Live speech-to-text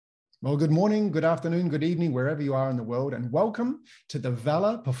Well, good morning, good afternoon, good evening, wherever you are in the world, and welcome to the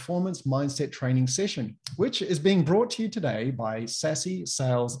Valor Performance Mindset Training Session, which is being brought to you today by Sassy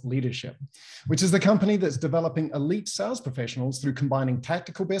Sales Leadership, which is the company that's developing elite sales professionals through combining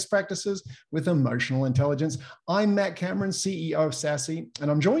tactical best practices with emotional intelligence. I'm Matt Cameron, CEO of Sassy, and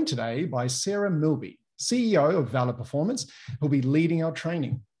I'm joined today by Sarah Milby, CEO of Valor Performance, who'll be leading our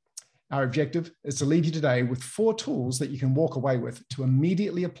training. Our objective is to leave you today with 4 tools that you can walk away with to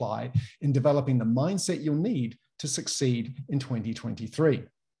immediately apply in developing the mindset you'll need to succeed in 2023.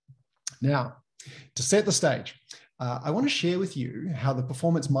 Now, to set the stage, I want to share with you how the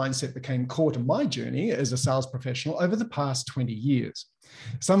performance mindset became core to my journey as a sales professional over the past 20 years.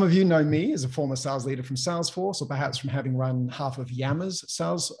 Some of you know me as a former sales leader from Salesforce, or perhaps from having run half of Yammer's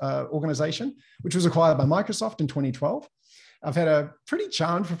sales organization, which was acquired by Microsoft in 2012. I've had a pretty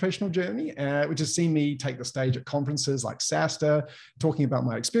charmed professional journey, which has seen me take the stage at conferences like SaaStr, talking about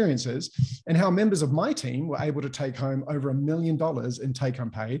my experiences and how members of my team were able to take home over $1 million in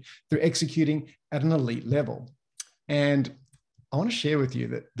take-home pay through executing at an elite level. And I want to share with you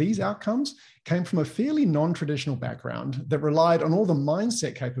that these outcomes came from a fairly non-traditional background that relied on all the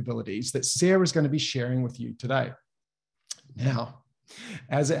mindset capabilities that Sarah is going to be sharing with you today. Now,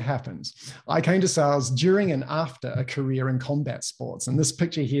 as it happens, I came to sales during and after a career in combat sports. And this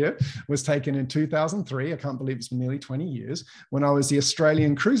picture here was taken in 2003. I can't believe it's been nearly 20 years, when I was the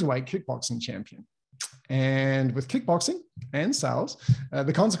Australian cruiserweight kickboxing champion. And with kickboxing and sales,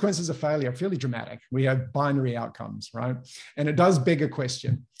 the consequences of failure are fairly dramatic. We have binary outcomes, right? And it does beg a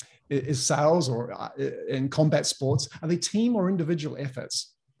question. Is sales or in combat sports, are they team or individual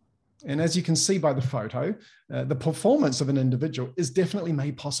efforts? And as you can see by the photo, the performance of an individual is definitely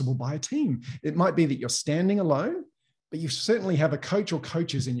made possible by a team. It might be that you're standing alone, but you certainly have a coach or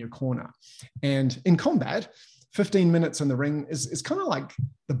coaches in your corner. And in combat, 15 minutes in the ring is kind of like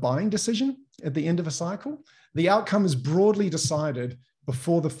the buying decision at the end of a cycle. The outcome is broadly decided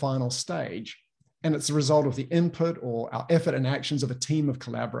before the final stage, and it's a result of the input or our effort and actions of a team of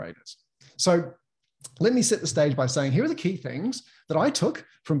collaborators. So let me set the stage by saying, here are the key things that I took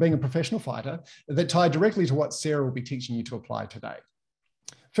from being a professional fighter that tie directly to what Sarah will be teaching you to apply today.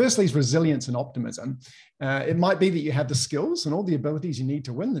 Firstly is resilience and optimism. It might be that you have the skills and all the abilities you need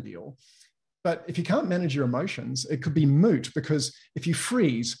to win the deal, but if you can't manage your emotions, it could be moot, because if you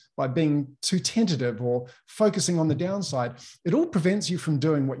freeze by being too tentative or focusing on the downside, it all prevents you from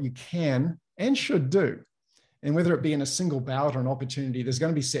doing what you can and should do. And whether it be in a single bout or an opportunity, there's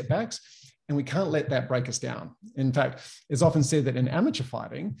going to be setbacks, and we can't let that break us down. In fact, it's often said that in amateur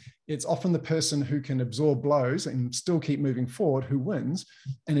fighting, it's often the person who can absorb blows and still keep moving forward who wins.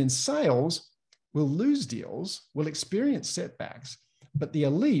 And in sales, we'll lose deals, we'll experience setbacks, but the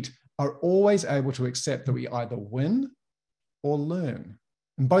elite are always able to accept that we either win or learn,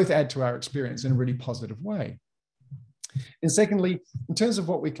 and both add to our experience in a really positive way. And secondly, in terms of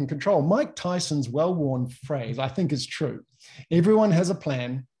what we can control, Mike Tyson's well-worn phrase, I think, is true. Everyone has a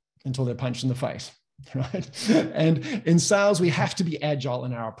plan until they're punched in the face, right? And in sales, we have to be agile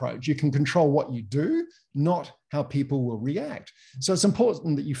in our approach. You can control what you do, not how people will react. So it's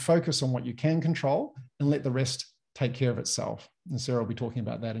important that you focus on what you can control and let the rest take care of itself. And Sarah will be talking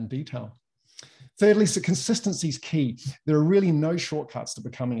about that in detail. Thirdly, so consistency is key. There are really no shortcuts to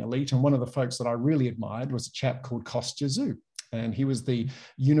becoming elite. And one of the folks that I really admired was a chap called Kostya Tszyu. And he was the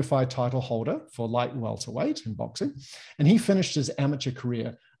unified title holder for light welterweight in boxing. And he finished his amateur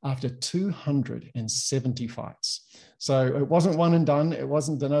career after 270 fights. So it wasn't one and done. It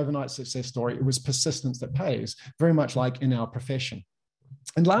wasn't an overnight success story. It was persistence that pays, very much like in our profession.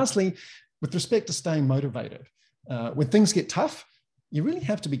 And lastly, with respect to staying motivated, when things get tough, you really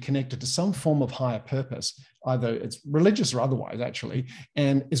have to be connected to some form of higher purpose, either it's religious or otherwise, actually.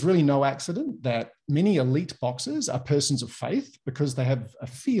 And it's really no accident that many elite boxers are persons of faith, because they have a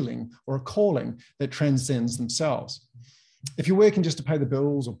feeling or a calling that transcends themselves. If you're working just to pay the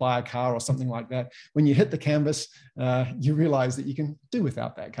bills or buy a car or something like that, when you hit the canvas, you realize that you can do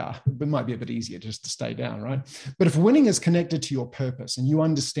without that car. It might be a bit easier just to stay down, right? But if winning is connected to your purpose and you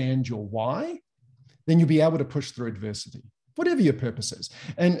understand your why, then you'll be able to push through adversity, whatever your purpose is.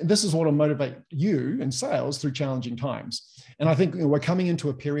 And this is what will motivate you in sales through challenging times. And I think we're coming into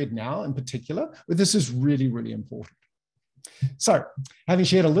a period now in particular where this is really, really important. So, having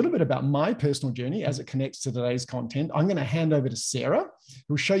shared a little bit about my personal journey as it connects to today's content, I'm going to hand over to Sarah,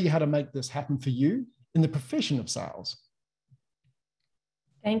 who will show you how to make this happen for you in the profession of sales.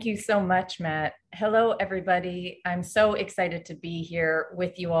 Thank you so much, Matt. Hello, everybody. I'm so excited to be here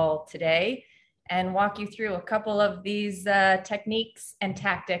with you all today and walk you through a couple of these techniques and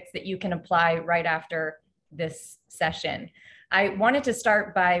tactics that you can apply right after this session. I wanted to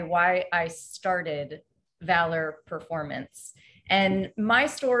start by why I started Valor Performance. And my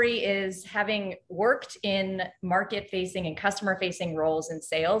story is, having worked in market facing and customer facing roles in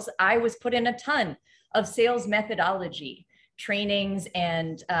sales, I was put in a ton of sales methodology trainings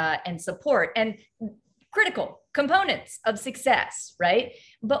and support, and critical components of success, right?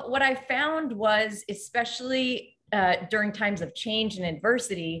 But what I found was, especially during times of change and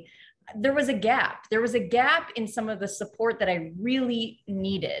adversity, there was a gap. There was a gap in some of the support that I really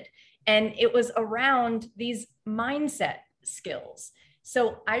needed. And it was around these mindset skills.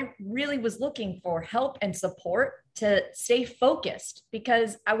 So I really was looking for help and support to stay focused,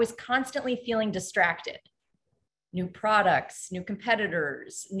 because I was constantly feeling distracted. New products, new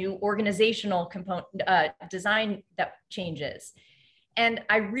competitors, new organizational component design that changes. And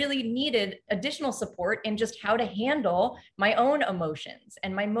I really needed additional support in just how to handle my own emotions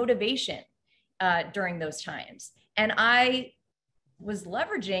and my motivation during those times. And I was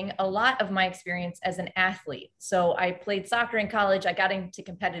leveraging a lot of my experience as an athlete. So I played soccer in college. I got into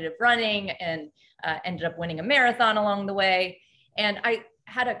competitive running and ended up winning a marathon along the way. And I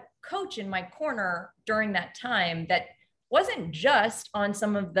had a coach in my corner during that time that wasn't just on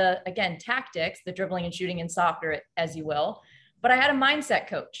some of the, again, tactics, the dribbling and shooting in soccer, as you will, but I had a mindset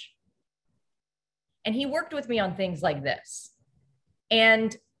coach. And he worked with me on things like this.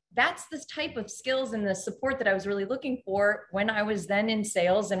 And that's the type of skills and the support that I was really looking for when I was then in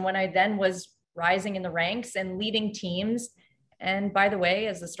sales, and when I then was rising in the ranks and leading teams. And by the way,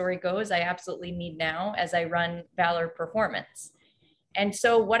 as the story goes, I absolutely need now as I run Valor Performance. And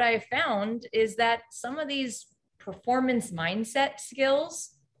so what I found is that some of these performance mindset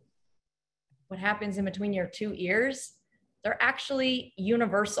skills, what happens in between your two ears, they're actually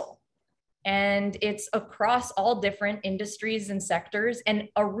universal. And it's across all different industries and sectors and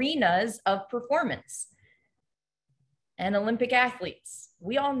arenas of performance. And Olympic athletes,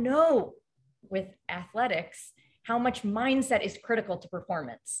 we all know with athletics how much mindset is critical to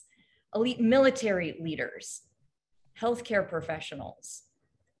performance. Elite military leaders, healthcare professionals,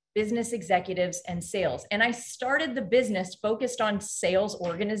 business executives, and sales. And I started the business focused on sales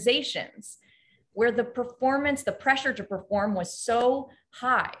organizations where the performance, the pressure to perform was so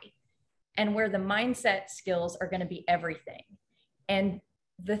high, and where the mindset skills are going to be everything. And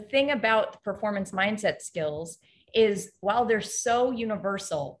the thing about the performance mindset skills is, while they're so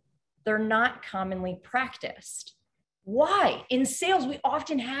universal, they're not commonly practiced. Why? In sales, we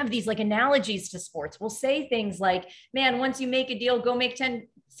often have these like analogies to sports. We'll say things like, man, once you make a deal, go make 10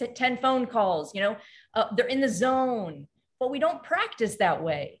 phone calls, they're in the zone, but we don't practice that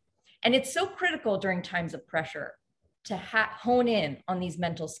way. And it's so critical during times of pressure to hone in on these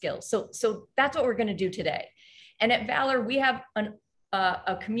mental skills. So that's what we're going to do today. And at Valor, we have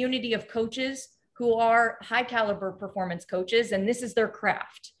a community of coaches who are high caliber performance coaches, and this is their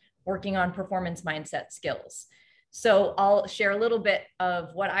craft, working on performance mindset skills. So I'll share a little bit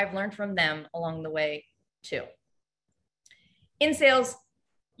of what I've learned from them along the way too. In sales,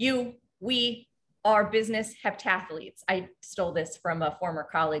 we are business heptathletes. I stole this from a former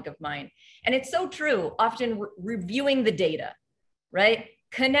colleague of mine. And it's so true, often reviewing the data, right?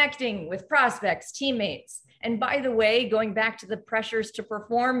 Connecting with prospects, teammates. And by the way, going back to the pressures to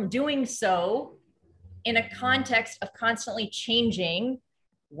perform, doing so in a context of constantly changing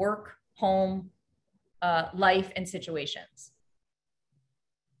work, home, life, and situations.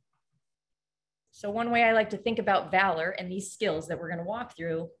 So one way I like to think about Valor and these skills that we're going to walk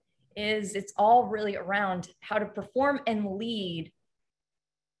through is it's all really around how to perform and lead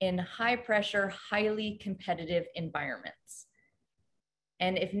in high pressure, highly competitive environments.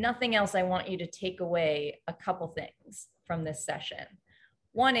 And if nothing else, I want you to take away a couple things from this session.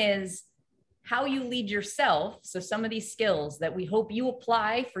 One is how you lead yourself. So some of these skills that we hope you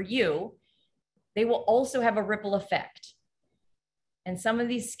apply for you, they will also have a ripple effect. And some of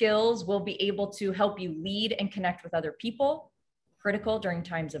these skills will be able to help you lead and connect with other people, critical during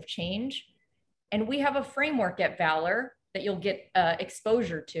times of change. And we have a framework at Valor that you'll get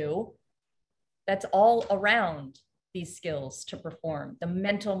exposure to that's all around these skills to perform, the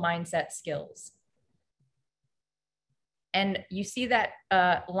mental mindset skills. And you see that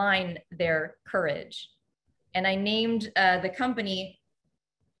line there, courage. And I named the company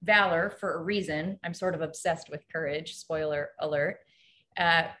Valor for a reason. I'm sort of obsessed with courage, spoiler alert.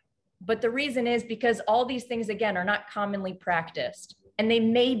 But the reason is because all these things, again, are not commonly practiced, and they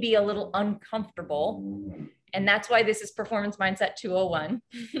may be a little uncomfortable. And that's why this is Performance Mindset 201,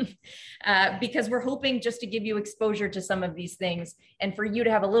 because we're hoping just to give you exposure to some of these things and for you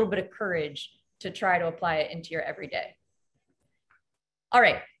to have a little bit of courage to try to apply it into your everyday. All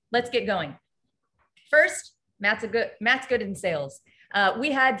right, let's get going. First, Matt's good in sales.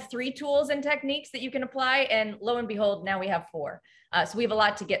 We had 3 tools and techniques that you can apply, and lo and behold, now we have 4. So we have a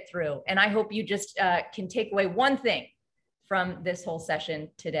lot to get through. And I hope you just can take away one thing from this whole session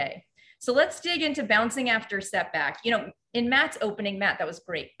today. So let's dig into bouncing after setback. You know, in Matt's opening, Matt, that was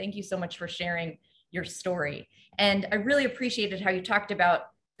great. Thank you so much for sharing your story. And I really appreciated how you talked about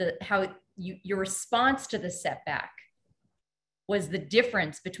your response to the setback was the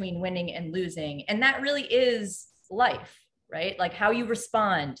difference between winning and losing. And that really is life, right? Like how you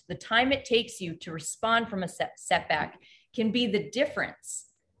respond, the time it takes you to respond from a setback can be the difference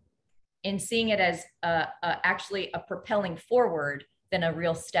in seeing it as actually a propelling forward than a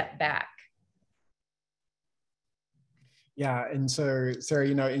real step back. Yeah. And so, Sarah,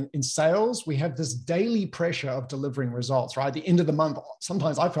 you know, in sales, we have this daily pressure of delivering results, right? At the end of the month,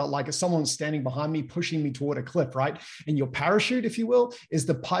 sometimes I felt like someone's standing behind me, pushing me toward a cliff, right? And your parachute, if you will, is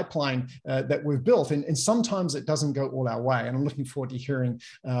the pipeline that we've built. And sometimes it doesn't go all our way. And I'm looking forward to hearing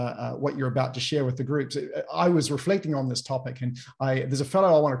what you're about to share with the groups. I was reflecting on this topic, and there's a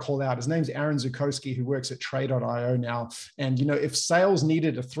fellow I want to call out. His name's Aaron Zukowski, who works at Trade.io now. And, you know, if sales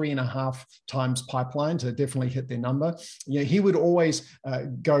needed a 3.5 times pipeline to definitely hit their number, you know, he would always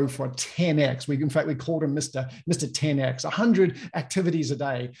go for a 10x. In fact, we called him Mr. 10x, 100 activities a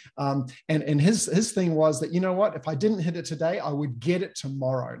day. And his thing was that, you know what, if I didn't hit it today, I would get it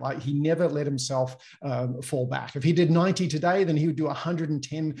tomorrow. Like, he never let himself fall back. If he did 90 today, then he would do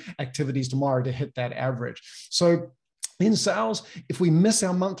 110 activities tomorrow to hit that average. So in sales, if we miss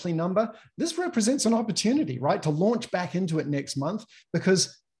our monthly number, this represents an opportunity, right, to launch back into it next month,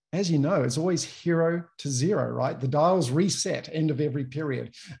 because as you know, it's always 0 to 0, right? The dials reset end of every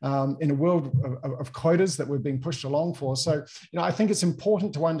period in a world of quotas that we're being pushed along for. So, you know, I think it's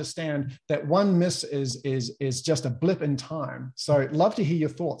important to understand that one miss is just a blip in time. So I'd love to hear your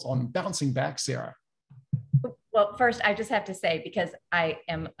thoughts on bouncing back, Sarah. Well, first, I just have to say, because I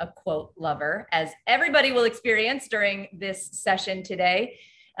am a quote lover, as everybody will experience during this session today.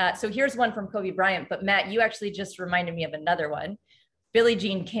 So here's one from Kobe Bryant, but Matt, you actually just reminded me of another one. Billie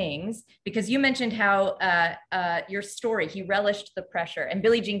Jean King's, because you mentioned how your story, he relished the pressure. And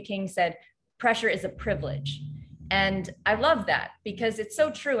Billie Jean King said, pressure is a privilege. And I love that, because it's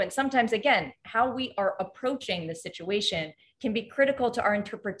so true. And sometimes, again, how we are approaching the situation can be critical to our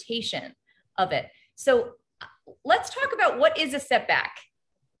interpretation of it. So let's talk about what is a setback.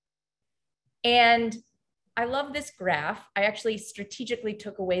 And I love this graph. I actually strategically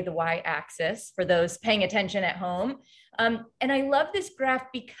took away the y-axis for those paying attention at home. And I love this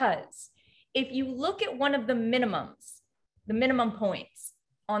graph because if you look at one of the minimums, the minimum points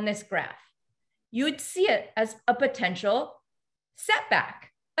on this graph, you would see it as a potential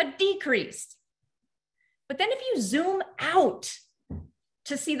setback, a decrease. But then if you zoom out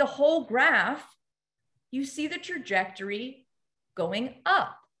to see the whole graph, you see the trajectory going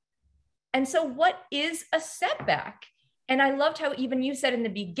up. And so what is a setback? And I loved how even you said in the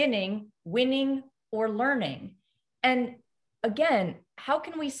beginning, winning or learning. And again, how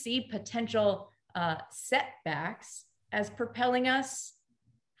can we see potential setbacks as propelling us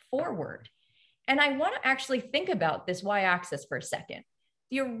forward? And I want to actually think about this y-axis for a second.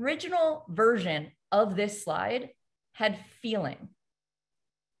 The original version of this slide had feeling.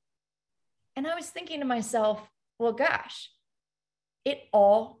 And I was thinking to myself, well, gosh, it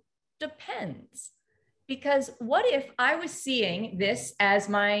all depends. Because what if I was seeing this as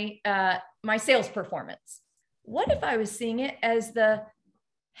my sales performance? What if I was seeing it as the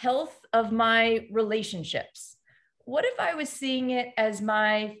health of my relationships? What if I was seeing it as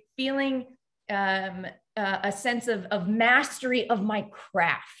my feeling a sense of mastery of my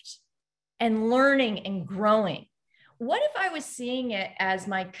craft and learning and growing? What if I was seeing it as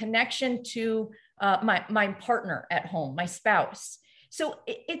my connection to my partner at home, my spouse? So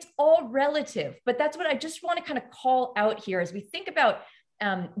it's all relative, but that's what I just want to kind of call out here as we think about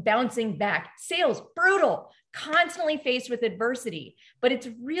bouncing back. Sales, brutal, constantly faced with adversity, but it's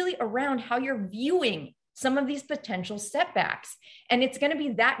really around how you're viewing some of these potential setbacks. And it's going to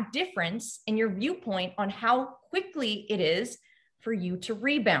be that difference in your viewpoint on how quickly it is for you to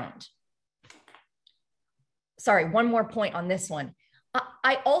rebound. Sorry, one more point on this one.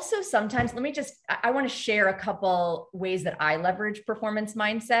 I also sometimes, I want to share a couple ways that I leverage performance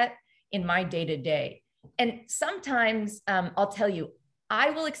mindset in my day-to-day. And sometimes I'll tell you, I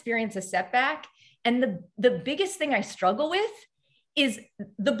will experience a setback. And the biggest thing I struggle with is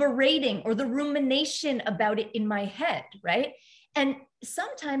the berating or the rumination about it in my head, right? And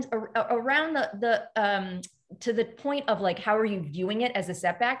sometimes around to the point of like, how are you viewing it as a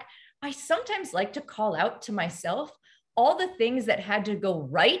setback? I sometimes like to call out to myself all the things that had to go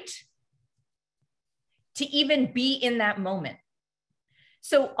right to even be in that moment.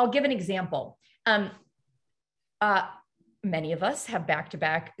 So I'll give an example. Many of us have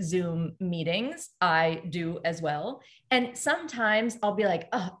back-to-back Zoom meetings. I do as well. And sometimes I'll be like,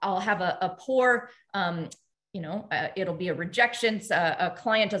 oh, I'll have a poor, it'll be a rejection. A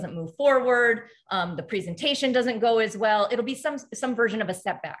client doesn't move forward. The presentation doesn't go as well. It'll be some version of a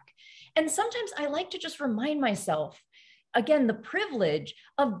setback. And sometimes I like to just remind myself, again, the privilege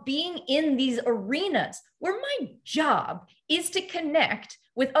of being in these arenas where my job is to connect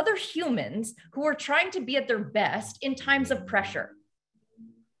with other humans who are trying to be at their best in times of pressure.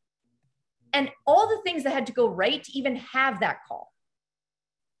 And all the things that had to go right to even have that call.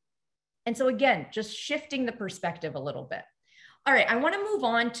 And so again, just shifting the perspective a little bit. All right, I want to move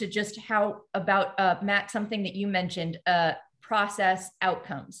on to just how about, Matt, something that you mentioned, process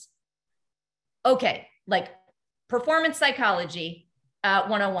outcomes. Okay, like performance psychology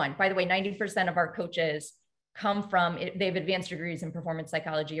 101. By the way, 90% of our coaches come from, they have advanced degrees in performance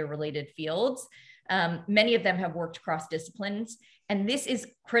psychology or related fields. Many of them have worked cross disciplines, and this is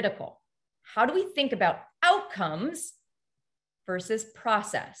critical. How do we think about outcomes versus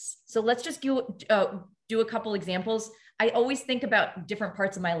process? So let's just do a couple examples. I always think about different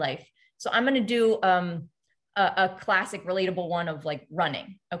parts of my life. So I'm going to do a classic relatable one of like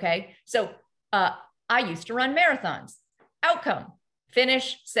running. Okay. So I used to run marathons. Outcome,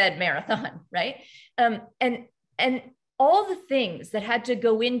 finish said marathon, right? And all the things that had to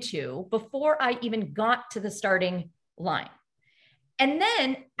go into before I even got to the starting line. And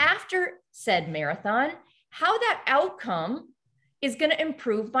then after said marathon, how that outcome is going to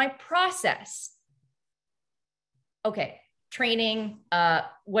improve my process. Okay, training,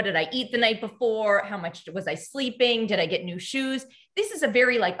 what did I eat the night before? How much was I sleeping? Did I get new shoes? This is a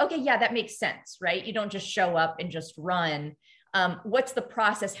very like, okay, yeah, that makes sense, right? You don't just show up and just run. What's the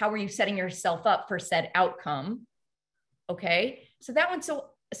process? How are you setting yourself up for said outcome? Okay, so that one's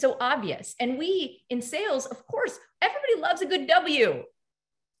so obvious. And we in sales, of course, everybody loves a good W.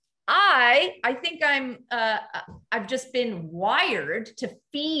 I think I've just been wired to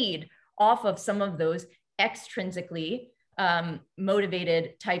feed off of some of those extrinsically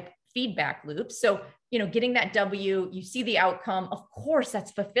motivated type feedback loops. So, getting that W, you see the outcome, of course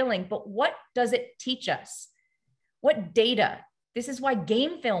that's fulfilling, but what does it teach us? What data? This is why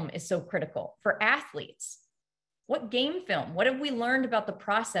game film is so critical for athletes. What game film? What have we learned about the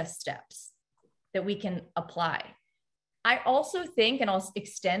process steps that we can apply? I also think, and I'll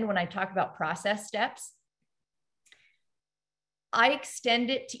extend when I talk about process steps, I extend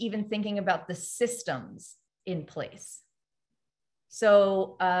it to even thinking about the systems in place.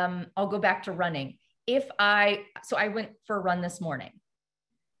 So I'll go back to running. I went for a run this morning.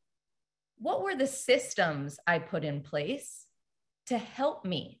 What were the systems I put in place to help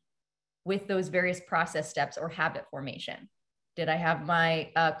me with those various process steps or habit formation? Did I have my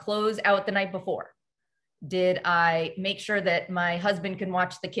clothes out the night before? Did I make sure that my husband can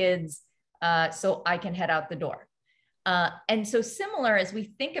watch the kids so I can head out the door? And so similar as we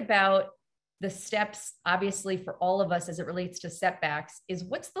think about the steps, obviously for all of us as it relates to setbacks, is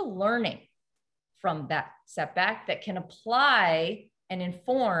what's the learning from that setback that can apply and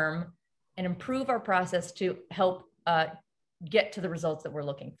inform and improve our process to help get to the results that we're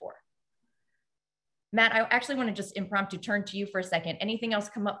looking for. Matt, I actually want to just impromptu turn to you for a second. Anything else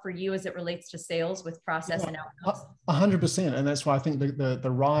come up for you as it relates to sales with process and outcomes? 100%. And that's why I think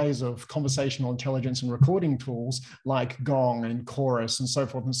the rise of conversational intelligence and recording tools like Gong and Chorus and so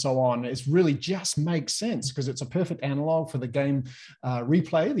forth and so on, is really just makes sense because it's a perfect analog for the game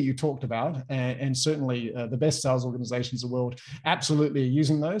replay that you talked about. And certainly the best sales organizations in the world absolutely are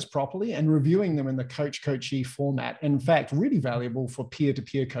using those properly and reviewing them in the coach-coachee format. In fact, really valuable for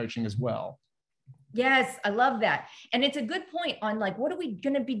peer-to-peer coaching as well. Yes, I love that. And it's a good point on like, what are we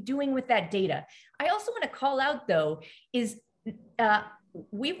going to be doing with that data? I also want to call out though, is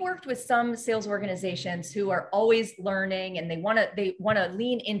we've worked with some sales organizations who are always learning and they want to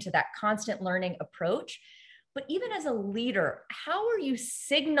lean into that constant learning approach. But even as a leader, how are you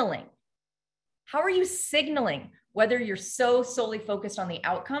signaling? How are you signaling whether you're so solely focused on the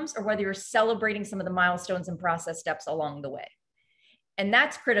outcomes or whether you're celebrating some of the milestones and process steps along the way? And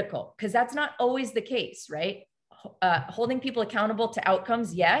that's critical because that's not always the case, right? Holding people accountable to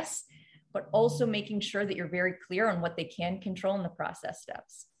outcomes, yes, but also making sure that you're very clear on what they can control in the process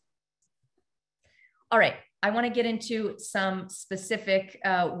steps. All right, I want to get into some specific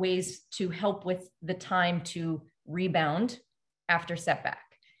ways to help with the time to rebound after setback.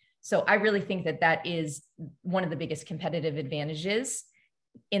 So I really think that that is one of the biggest competitive advantages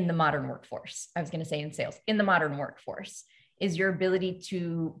in the modern workforce. I was going to say in sales, in the modern workforce, is your ability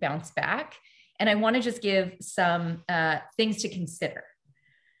to bounce back And I want to just give some things to consider.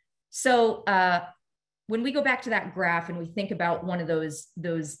 So when we go back to that graph and we think about one of those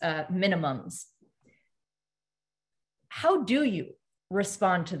minimums, how do you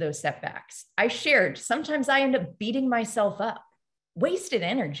respond to those setbacks? I shared, sometimes I end up beating myself up, wasted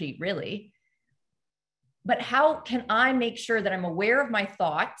energy, really. But how can I make sure that I'm aware of my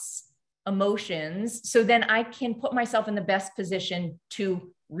thoughts, emotions, so then I can put myself in the best position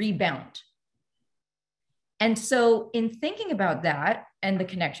to rebound? And so in thinking about that and the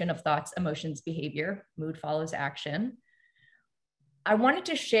connection of thoughts, emotions, behavior, mood follows action, I wanted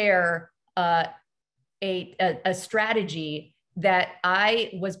to share a strategy that I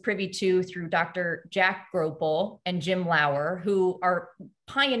was privy to through Dr. Jack Gropel and Jim Lauer, who are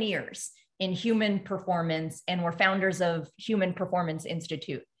pioneers in human performance and were founders of Human Performance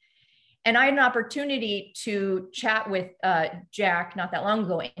Institute. And I had an opportunity to chat with Jack not that long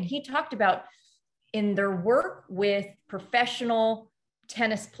ago, and he talked about in their work with professional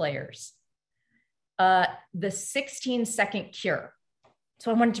tennis players, the 16-second cure. So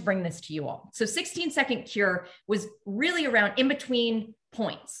I wanted to bring this to you all. So 16-second cure was really around in between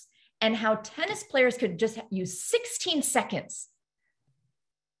points and how tennis players could just use 16 seconds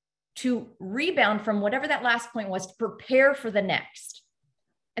to rebound from whatever that last point was to prepare for the next.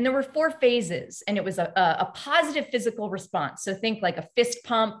 And there were 4 phases, and it was a positive physical response. So think like a fist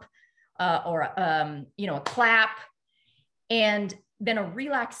pump, or a clap, and then a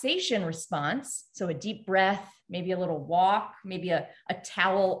relaxation response. So a deep breath, maybe a little walk, maybe a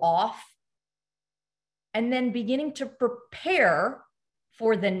towel off, and then beginning to prepare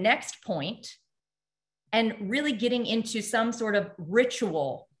for the next point and really getting into some sort of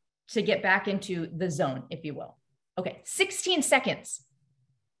ritual to get back into the zone, if you will. Okay, 16 seconds.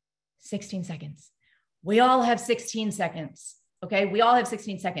 16 seconds. We all have 16 seconds. Okay, we all have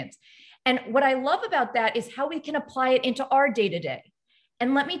 16 seconds. And what I love about that is how we can apply it into our day-to-day.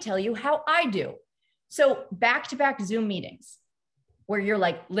 And let me tell you how I do. So back-to-back Zoom meetings where you're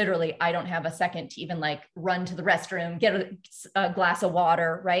like, literally, I don't have a second to even like run to the restroom, get a glass of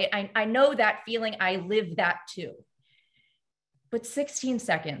water, right? I know that feeling. I live that too. But 16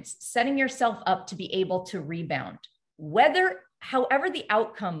 seconds, setting yourself up to be able to rebound, however the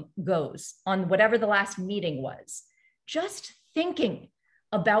outcome goes on whatever the last meeting was, just thinking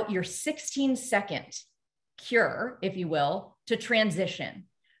about your 16-second cure, if you will, to transition.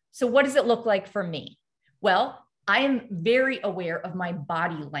 So what does it look like for me? Well, I am very aware of my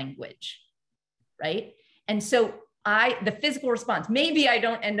body language, right? And so the physical response, maybe I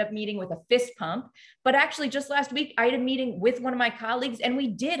don't end up meeting with a fist pump, but actually just last week, I had a meeting with one of my colleagues and we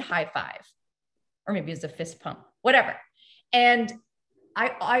did high five, or maybe it's a fist pump, whatever. And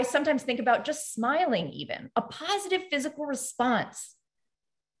I sometimes think about just smiling even, a positive physical response.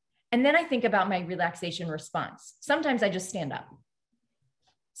 And then I think about my relaxation response. Sometimes I just stand up.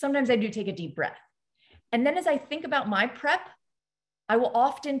 Sometimes I do take a deep breath. And then as I think about my prep, I will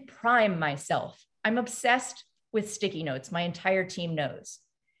often prime myself. I'm obsessed with sticky notes. My entire team knows.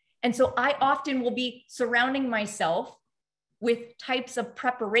 And so I often will be surrounding myself with types of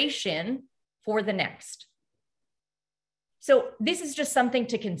preparation for the next. So this is just something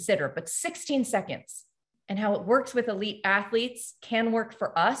to consider, but 16 seconds and how it works with elite athletes can work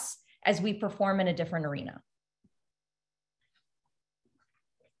for us as we perform in a different arena.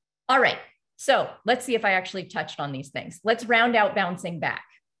 All right, so let's see if I actually touched on these things. Let's round out bouncing back.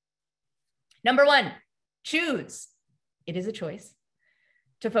 Number 1, choose. It is a choice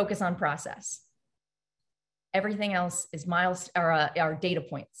to focus on process. Everything else is our data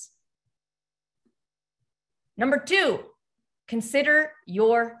points. Number 2, consider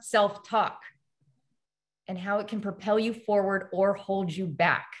your self-talk and how it can propel you forward or hold you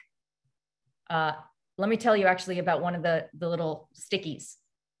back. Let me tell you actually about one of the little stickies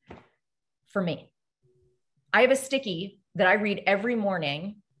for me. I have a sticky that I read every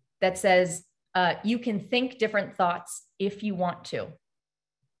morning that says, you can think different thoughts if you want to.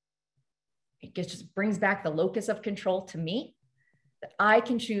 It just brings back the locus of control to me, that I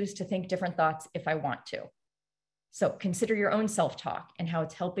can choose to think different thoughts if I want to. So consider your own self-talk and how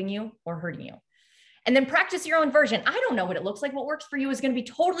it's helping you or hurting you. And then practice your own version. I don't know what it looks like. What works for you is going to be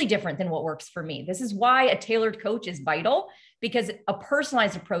totally different than what works for me. This is why a tailored coach is vital, because a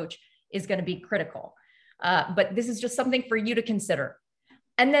personalized approach is going to be critical. But this is just something for you to consider.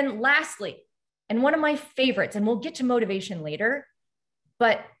 And then lastly, and one of my favorites, and we'll get to motivation later,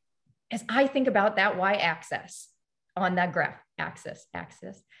 but as I think about that y-axis on that graph,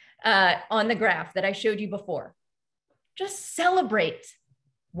 on the graph that I showed you before, just celebrate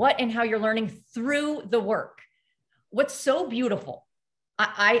what and how you're learning through the work. What's so beautiful,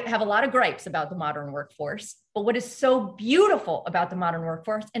 I have a lot of gripes about the modern workforce, but what is so beautiful about the modern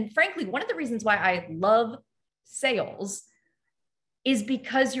workforce, and frankly, one of the reasons why I love sales is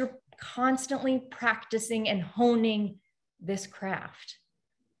because you're constantly practicing and honing this craft,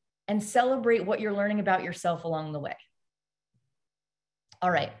 and celebrate what you're learning about yourself along the way.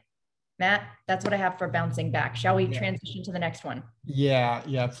 All right, Matt, that's what I have for bouncing back. Shall we transition to the next one?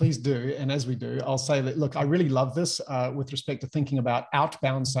 Yeah, please do. And as we do, I'll say that, look, I really love this with respect to thinking about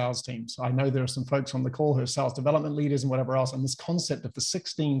outbound sales teams. I know there are some folks on the call who are sales development leaders and whatever else, and this concept of the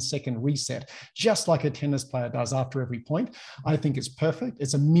 16-second reset, just like a tennis player does after every point, I think is perfect.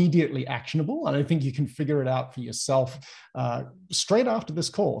 It's immediately actionable, and I think you can figure it out for yourself straight after this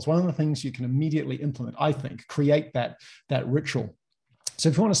call. It's one of the things you can immediately implement, I think, create that ritual. So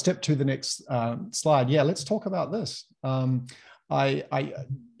if you want to step to the next slide, let's talk about this.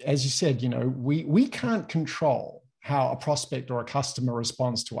 As you said, we can't control how a prospect or a customer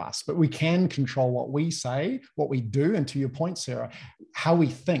responds to us, but we can control what we say, what we do, and to your point, Sarah, how we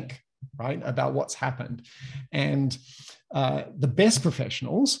think, right, about what's happened. And the best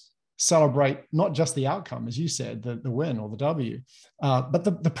professionals celebrate not just the outcome, as you said, the win or the W, but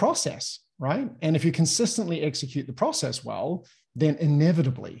the process, right? And if you consistently execute the process well, then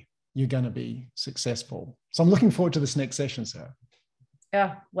inevitably you're going to be successful. So I'm looking forward to this next session, Sarah.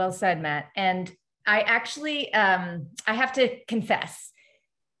 Yeah, well said, Matt. And I actually, I have to confess,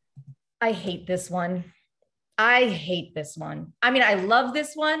 I hate this one. I hate this one. I mean, I love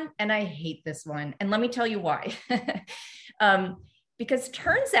this one and I hate this one. And let me tell you why. Because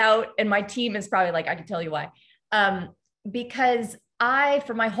turns out, and my team is probably like, I can tell you why. Because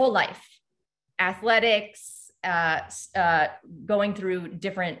for my whole life, athletics, going through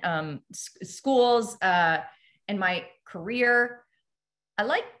different schools and my career, I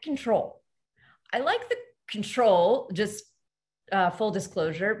like control. I like the control, just full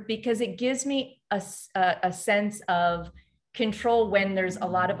disclosure, because it gives me a sense of control when there's a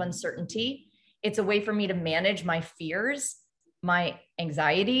lot of uncertainty. It's a way for me to manage my fears, my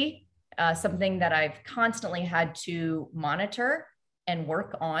anxiety, something that I've constantly had to monitor and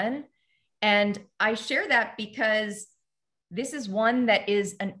work on. And I share that because this is one that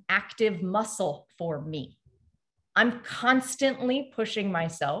is an active muscle for me. I'm constantly pushing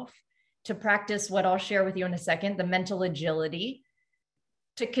myself to practice what I'll share with you in a second, the mental agility,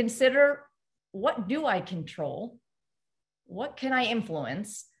 to consider, what do I control? What can I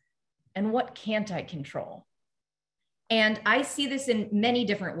influence? And what can't I control? And I see this in many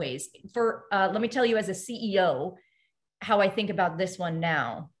different ways. Let me tell you, as a CEO, how I think about this one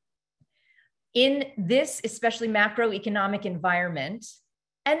now. In this, especially macroeconomic environment,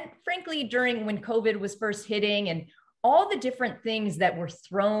 and frankly, during when COVID was first hitting and all the different things that were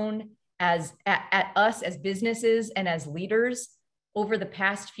thrown at us as businesses and as leaders over the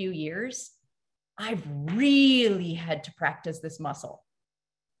past few years, I've really had to practice this muscle.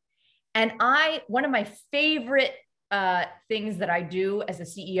 And one of my favorite things that I do as a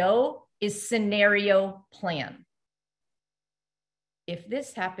CEO is scenario plan. If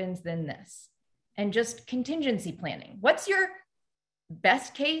this happens, then this. And just contingency planning. What's your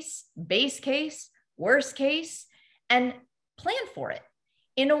best case, base case, worst case, and plan for it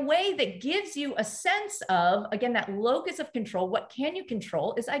in a way that gives you a sense of, again, that locus of control. What can you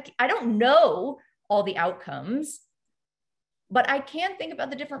control is I don't know all the outcomes, but I can think about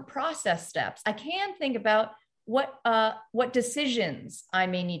the different process steps. I can think about what decisions I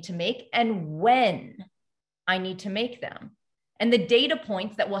may need to make and when I need to make them, and the data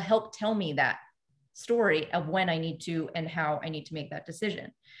points that will help tell me that story of when I need to and how I need to make that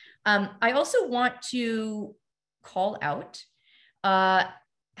decision. I also want to call out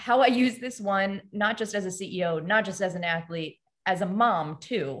how I use this one, not just as a CEO, not just as an athlete, as a mom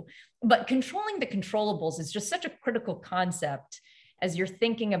too, but controlling the controllables is just such a critical concept as you're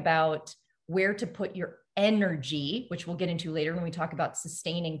thinking about where to put your energy, which we'll get into later when we talk about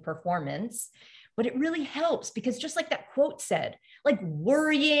sustaining performance. But it really helps because, just like that quote said, like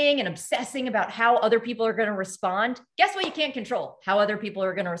worrying and obsessing about how other people are going to respond. Guess what? You can't control how other people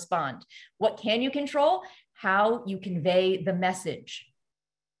are going to respond. What can you control? How you convey the message.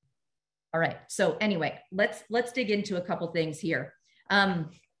 All right. So anyway, let's dig into a couple things here. I'm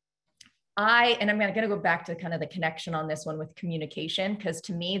going to go back to kind of the connection on this one with communication, because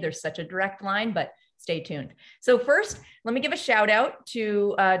to me, there's such a direct line, but stay tuned. So first, let me give a shout out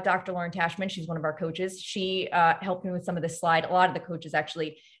to Dr. Lauren Tashman. She's one of our coaches. She helped me with some of this slide. A lot of the coaches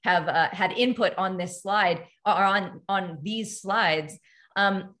actually have had input on this slide, or on these slides.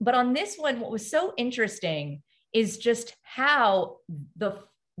 But on this one, what was so interesting is just how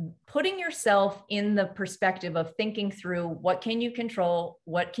putting yourself in the perspective of thinking through what can you control,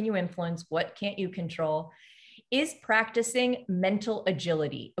 what can you influence, what can't you control, is practicing mental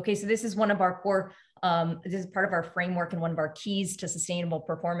agility. Okay, so this is one of our core, this is part of our framework and one of our keys to sustainable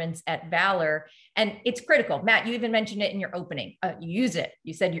performance at Valor. And it's critical. Matt, you even mentioned it in your opening. You use it.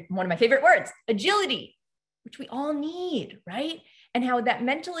 You said one of my favorite words, agility, which we all need, right? And how that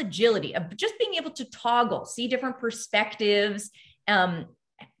mental agility of just being able to toggle, see different perspectives,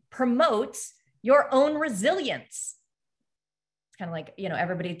 promotes your own resilience. It's kind of like,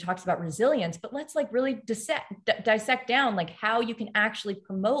 everybody talks about resilience, but let's like really dissect down like how you can actually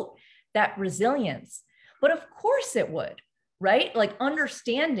promote that resilience. But of course it would, right? Like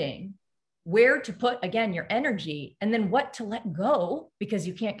understanding where to put, again, your energy and then what to let go because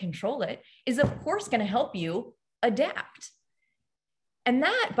you can't control it is of course going to help you adapt. And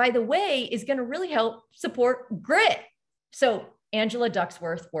that, by the way, is going to really help support grit. So Angela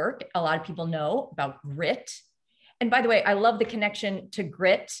Duckworth's work, a lot of people know about grit. And by the way, I love the connection to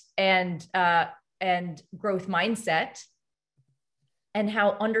grit and growth mindset, and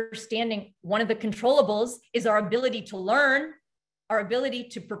how understanding one of the controllables is our ability to learn, our ability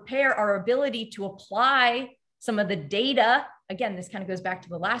to prepare, our ability to apply some of the data. Again, this kind of goes back to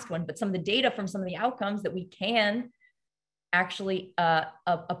the last one, but some of the data from some of the outcomes that we can actually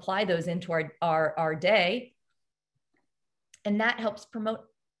apply those into our day. And that helps promote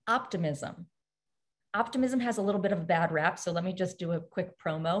optimism. Optimism has a little bit of a bad rap. So let me just do a quick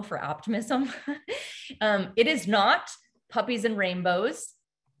promo for optimism. It is not puppies and rainbows.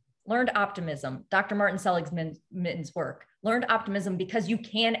 Learned optimism. Dr. Martin Seligman's work. Learned optimism because you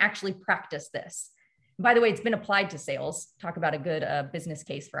can actually practice this. By the way, it's been applied to sales. Talk about a good business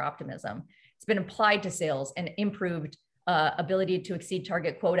case for optimism. It's been applied to sales and improved ability to exceed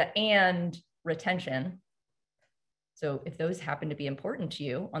target quota and retention. So if those happen to be important to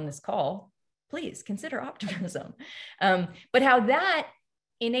you on this call, please consider optimism. But how that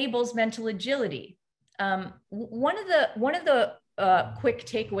enables mental agility. One of the quick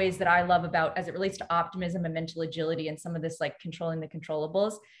takeaways that I love about as it relates to optimism and mental agility and some of this like controlling the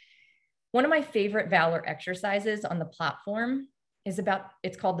controllables, one of my favorite Valor exercises on the platform is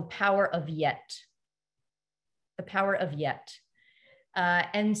it's called the power of yet. The power of yet.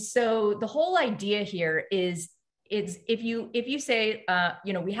 And so the whole idea here is if you say,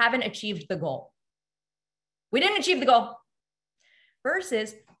 we haven't achieved the goal. We didn't achieve the goal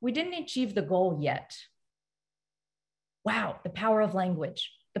versus we didn't achieve the goal yet. Wow, the power of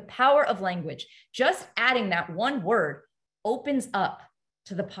language, the power of language. Just adding that one word opens up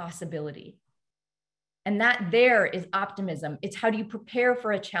to the possibility. And that there is optimism. It's how do you prepare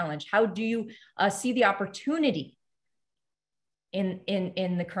for a challenge? How do you see the opportunity in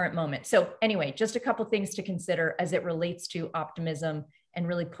the current moment? So anyway, just a couple things to consider as it relates to optimism and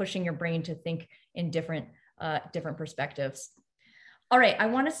really pushing your brain to think in different perspectives. All right, I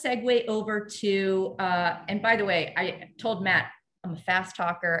want to segue over to, and by the way, I told Matt, I'm a fast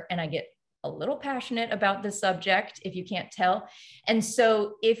talker and I get a little passionate about this subject, if you can't tell. And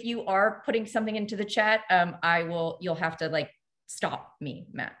so if you are putting something into the chat, you'll have to like stop me,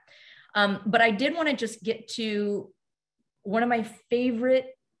 Matt. But I did want to just get to one of my favorite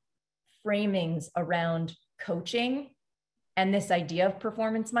framings around coaching and this idea of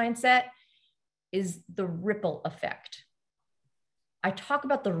performance mindset is the ripple effect. I talk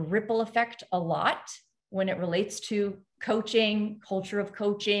about the ripple effect a lot when it relates to coaching, culture of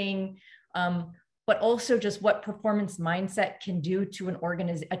coaching, but also just what performance mindset can do to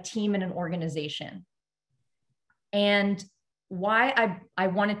a team and an organization. And why I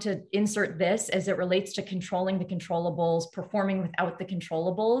wanted to insert this as it relates to controlling the controllables, performing without the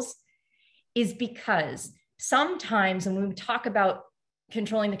controllables, is because sometimes when we talk about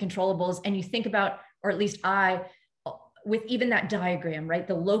controlling the controllables and you think about, or at least with even that diagram, right?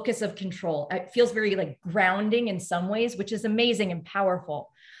 The locus of control, it feels very like grounding in some ways, which is amazing and powerful.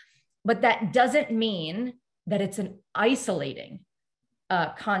 But that doesn't mean that it's an isolating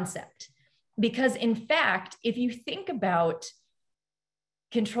concept. Because in fact, if you think about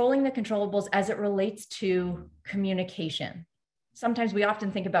controlling the controllables as it relates to communication, sometimes we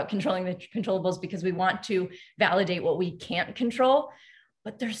often think about controlling the controllables because we want to validate what we can't control,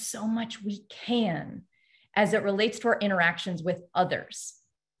 but there's so much we can as it relates to our interactions with others.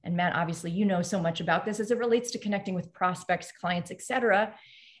 And Matt, obviously, you know so much about this as it relates to connecting with prospects, clients, et cetera,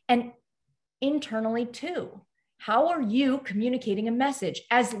 and internally too. How are you communicating a message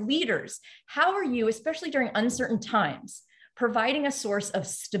as leaders? How are you, especially during uncertain times, providing a source of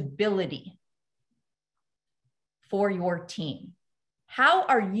stability for your team? How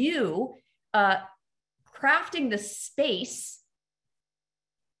are you crafting the space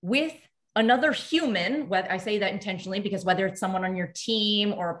with another human, whether I say that intentionally, because whether it's someone on your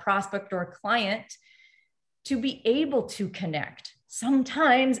team or a prospect or a client, to be able to connect.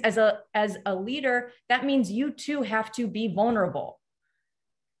 Sometimes as a leader, that means you too have to be vulnerable.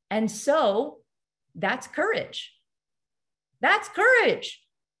 And so that's courage. That's courage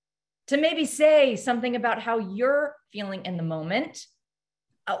to maybe say something about how you're feeling in the moment,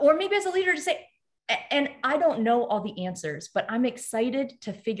 or maybe as a leader to say, and I don't know all the answers, but I'm excited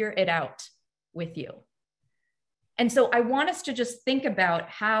to figure it out with you. And so I want us to just think about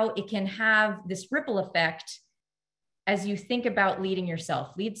how it can have this ripple effect as you think about leading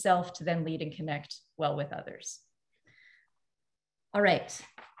yourself. Lead self to then lead and connect well with others. All right.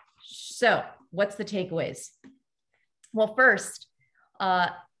 So what's the takeaways? Well, first,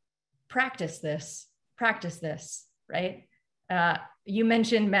 practice this, right? You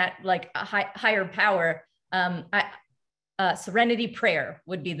mentioned, Matt, like a higher power. Serenity prayer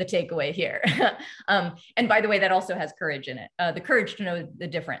would be the takeaway here. And by the way, that also has courage in it, the courage to know the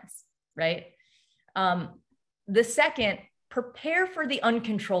difference, right? The second, prepare for the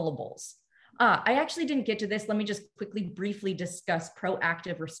uncontrollables. I actually didn't get to this. Let me just quickly, briefly discuss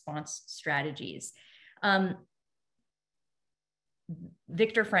proactive response strategies.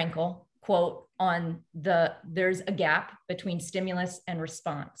 Viktor Frankl quote on there's a gap between stimulus and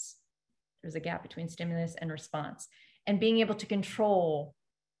response. There's a gap between stimulus and response, and being able to control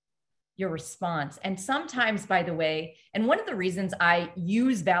your response. And sometimes, by the way, and one of the reasons I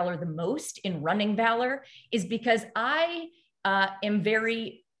use Valor the most in running Valor is because I am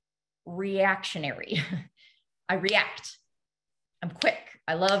very reactionary. I react. I'm quick.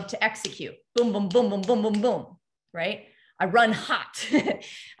 I love to execute. Boom, boom, boom, boom, boom, boom, boom, right? I run hot.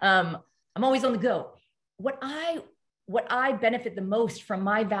 I'm always on the go. What I benefit the most from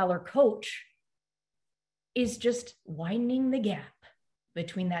my Valor coach is just widening the gap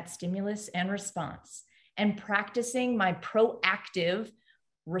between that stimulus and response and practicing my proactive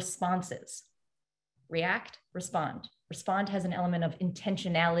responses. React, respond. Respond has an element of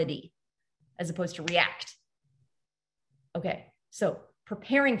intentionality as opposed to react. Okay, so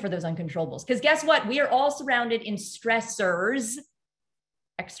preparing for those uncontrollables, because guess what? We are all surrounded in stressors,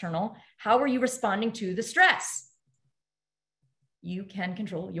 external. How are you responding to the stress? You can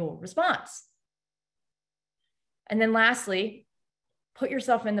control your response. And then lastly, put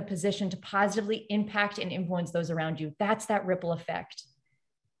yourself in the position to positively impact and influence those around you. That's that ripple effect.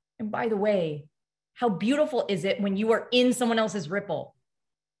 And by the way, how beautiful is it when you are in someone else's ripple?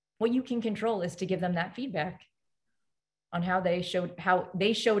 What you can control is to give them that feedback on how they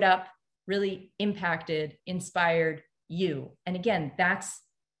showed up, really impacted, inspired you. And again, that's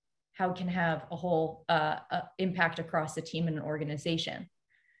how it can have a whole impact across the team and an organization.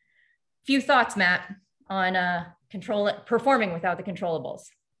 Few thoughts, Matt, on performing without the controllables.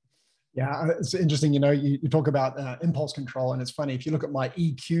 Yeah, it's interesting. You talk about impulse control, and it's funny. If you look at my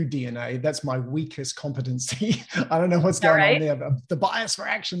EQ DNA, that's my weakest competency. I don't know what's going on there, but the bias for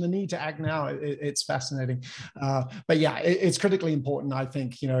action, the need to act now, it's fascinating. But yeah, it's critically important. I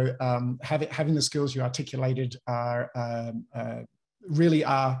think, having the skills you articulated really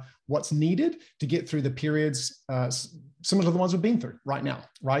are what's needed to get through the periods similar to the ones we've been through right now,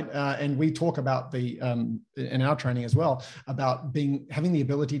 right? And we talk about in our training as well, about having the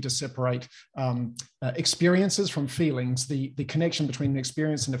ability to separate experiences from feelings. The connection between an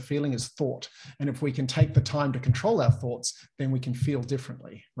experience and a feeling is thought. And if we can take the time to control our thoughts, then we can feel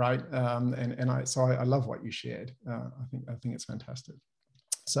differently, right? So I love what you shared. I think it's fantastic.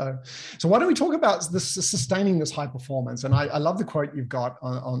 So why don't we talk about sustaining this high performance? And I love the quote you've got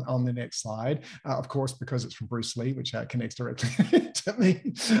on the next slide, of course, because it's from Bruce Lee, which connects directly to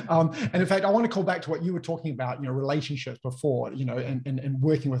me. And in fact, I want to call back to what you were talking about, relationships before, and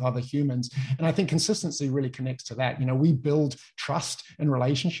working with other humans. And I think consistency really connects to that. We build trust in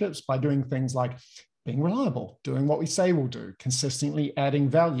relationships by doing things like being reliable, doing what we say we'll do, consistently adding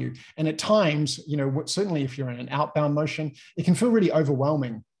value. And at times, certainly if you're in an outbound motion, it can feel really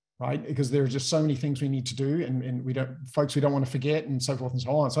overwhelming, right? Because there are just so many things we need to do, and we don't want to forget, and so forth and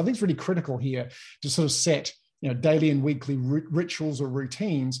so on. So I think it's really critical here to sort of set, daily and weekly rituals or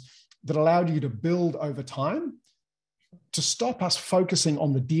routines that allow you to build over time, to stop us focusing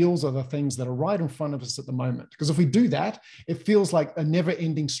on the deals or the things that are right in front of us at the moment. Because if we do that, it feels like a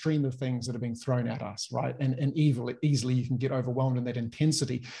never-ending stream of things that are being thrown at us, right? And easily you can get overwhelmed, and that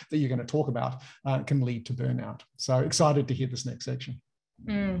intensity that you're going to talk about can lead to burnout. So excited to hear this next section.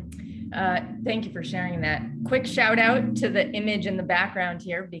 Thank you for sharing that. Quick shout out to the image in the background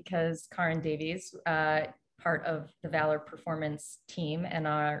here, because Karin Davies, part of the Valor Performance team and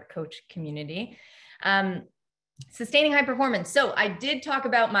our coach community. Sustaining high performance. So I did talk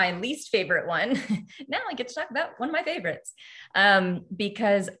about my least favorite one. Now I get to talk about one of my favorites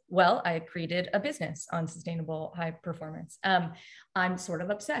because, well, I created a business on sustainable high performance. I'm sort of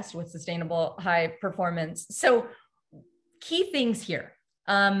obsessed with sustainable high performance. So key things here.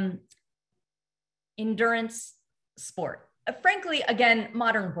 Endurance sport. Frankly, again,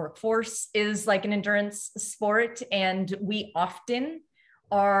 modern workforce is like an endurance sport, and we often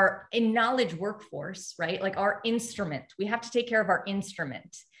are a knowledge workforce, right? Like our instrument, we have to take care of our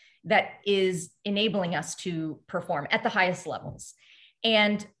instrument that is enabling us to perform at the highest levels.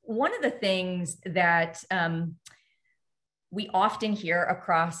 And one of the things that we often hear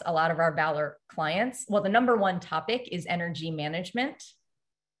across a lot of our Valor clients, well, the number one topic is energy management.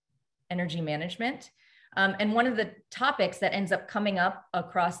 And one of the topics that ends up coming up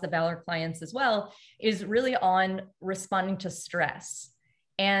across the Valor clients as well is really on responding to stress.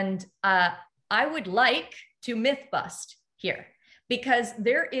 And I would like to myth bust here, because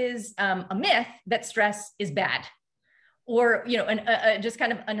there is a myth that stress is bad, or just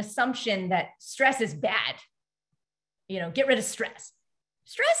kind of an assumption that stress is bad. Get rid of stress.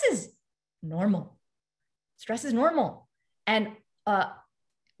 Stress is normal. Stress is normal, and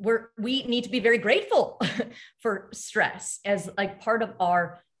we need to be very grateful for stress as like part of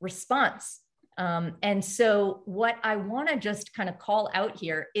our response. And so what I want to just kind of call out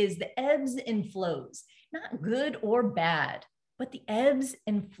here is the ebbs and flows, not good or bad, but the ebbs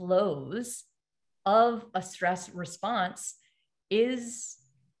and flows of a stress response is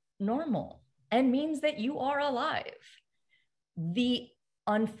normal and means that you are alive. The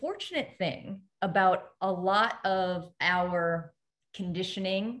unfortunate thing about a lot of our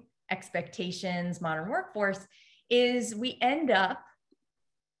conditioning, expectations, modern workforce is we end up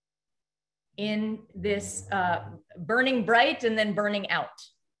in this burning bright and then burning out.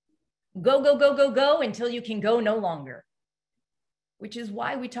 Go, go, go, go, go until you can go no longer, which is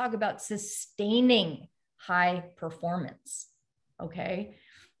why we talk about sustaining high performance, okay?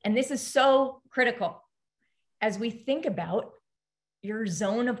 And this is so critical as we think about your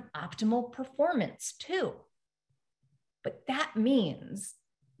zone of optimal performance too. But that means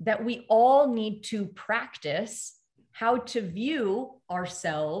that we all need to practice how to view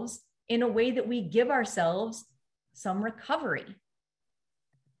ourselves in a way that we give ourselves some recovery.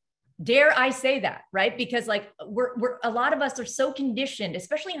 Dare I say that, right? Because like we're a lot of us are so conditioned,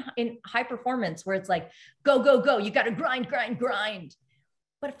 especially in high performance, where it's like, go, go, go, you got to grind, grind, grind.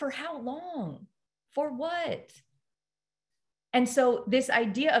 But for how long? For what? And so this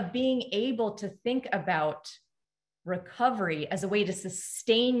idea of being able to think about recovery as a way to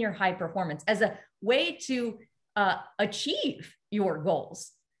sustain your high performance, as a way to achieve your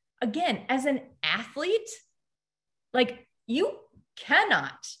goals. Again, as an athlete, like you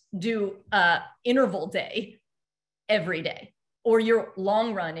cannot do interval day every day, or your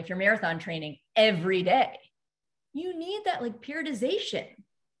long run, if you're marathon training, every day. You need that like periodization.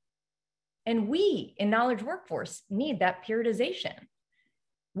 And we in knowledge workforce need that periodization.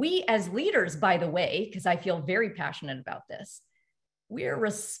 We as leaders, by the way, because I feel very passionate about this, we're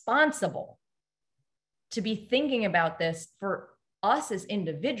responsible to be thinking about this for us as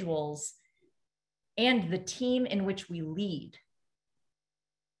individuals and the team in which we lead.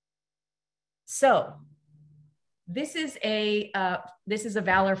 So this is a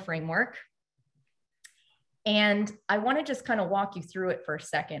Valor framework. And I want to just kind of walk you through it for a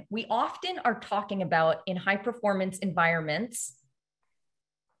second. We often are talking about in high performance environments,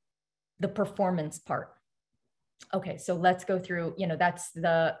 the performance part. Okay, so let's go through, that's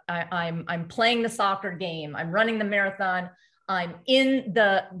I'm playing the soccer game, I'm running the marathon, I'm in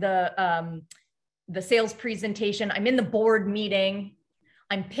the sales presentation, I'm in the board meeting,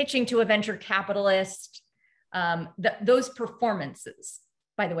 I'm pitching to a venture capitalist, those performances.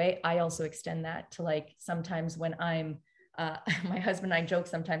 By the way, I also extend that to like sometimes when I'm, my husband and I joke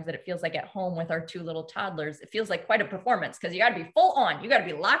sometimes that it feels like at home with our two little toddlers, it feels like quite a performance because you got to be full on, you got to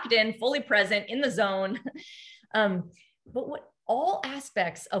be locked in, fully present in the zone. But what all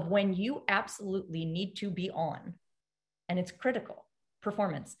aspects of when you absolutely need to be on, and it's critical,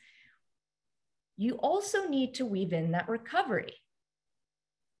 performance, you also need to weave in that recovery.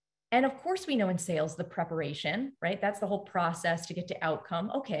 And of course, we know in sales, the preparation, right? That's the whole process to get to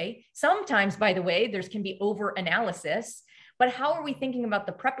outcome. Okay. Sometimes, by the way, there can be over analysis, but how are we thinking about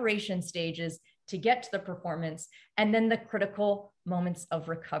the preparation stages to get to the performance and then the critical moments of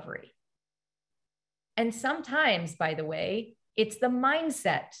recovery? And sometimes, by the way, it's the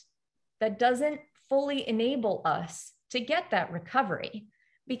mindset that doesn't fully enable us to get that recovery,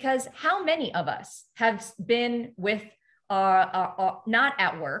 because how many of us have been with not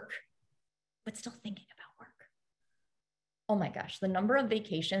at work, but still thinking about work, oh my gosh, the number of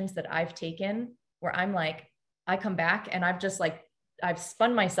vacations that I've taken where I'm like, I come back and I've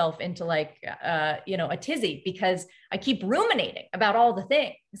spun myself into like, a tizzy because I keep ruminating about all the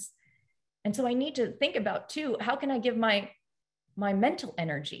things. And so I need to think about too, how can I give my mental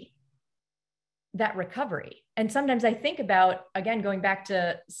energy that recovery? And sometimes I think about, again, going back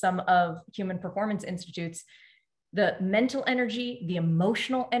to some of Human Performance Institute's, the mental energy, the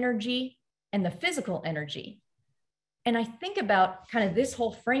emotional energy, and the physical energy. And I think about kind of this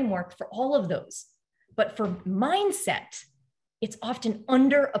whole framework for all of those. But for mindset, it's often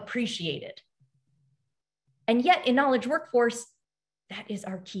underappreciated. And yet in Knowledge Workforce, that is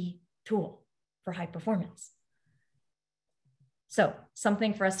our key tool for high performance. So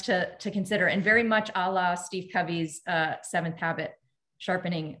something for us to consider, and very much a la Steve Covey's Seventh Habit,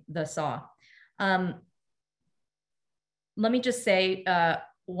 sharpening the saw. Let me just say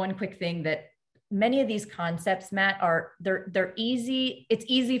one quick thing, that many of these concepts, Matt, they're easy. It's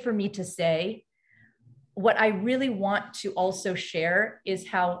easy for me to say. What I really want to also share is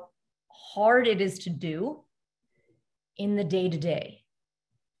how hard it is to do in the day-to-day.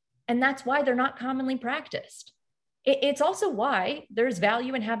 And that's why they're not commonly practiced. It's also why there's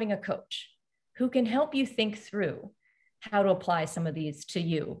value in having a coach who can help you think through how to apply some of these to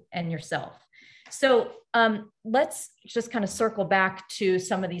you and yourself. So let's just kind of circle back to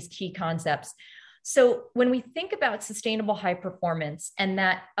some of these key concepts. So when we think about sustainable high performance and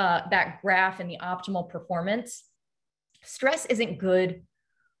that graph and the optimal performance, stress isn't good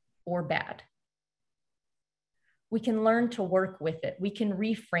or bad. We can learn to work with it. We can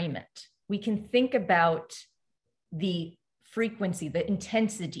reframe it. We can think about the frequency, the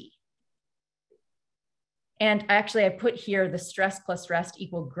intensity. And actually, I put here the stress plus rest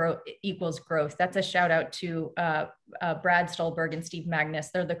equals growth. That's a shout out to Brad Stulberg and Steve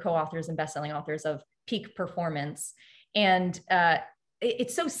Magnus. They're the co-authors and best-selling authors of Peak Performance. And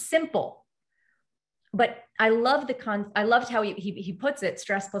it's so simple, but I loved how he puts it,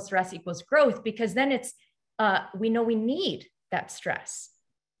 stress plus rest equals growth, because then it's, we know we need that stress,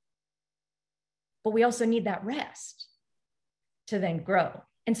 but we also need that rest to then grow.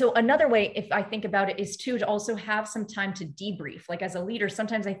 And so another way, if I think about it, is to also have some time to debrief. Like as a leader,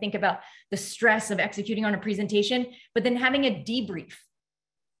 sometimes I think about the stress of executing on a presentation, but then having a debrief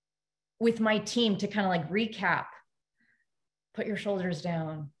with my team to kind of like recap, put your shoulders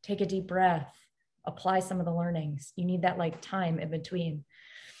down, take a deep breath, apply some of the learnings. You need that like time in between.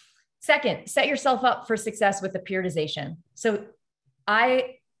 Second, set yourself up for success with the periodization. So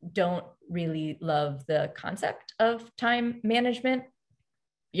I don't really love the concept of time management.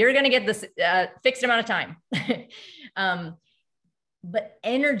 You're going to get this fixed amount of time. But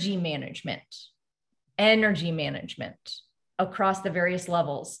energy management across the various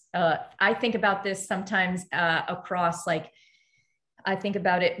levels. I think about this sometimes across, like, I think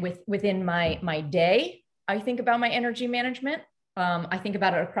about it within my day. I think about my energy management. I think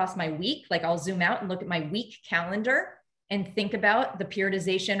about it across my week. Like I'll zoom out and look at my week calendar and think about the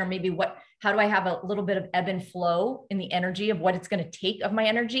periodization, or maybe how do I have a little bit of ebb and flow in the energy of what it's going to take of my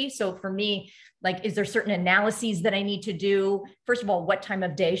energy. So for me, like, is there certain analyses that I need to do? First of all, what time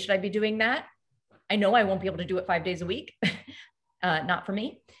of day should I be doing that? I know I won't be able to do it 5 days a week. Not for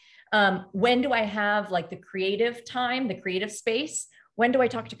me. When do I have like the creative time, the creative space? When do I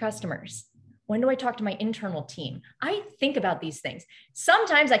talk to customers? When do I talk to my internal team? I think about these things.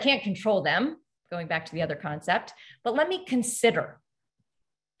 Sometimes I can't control them, going back to the other concept, but let me consider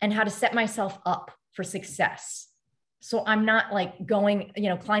and how to set myself up for success. So I'm not like going,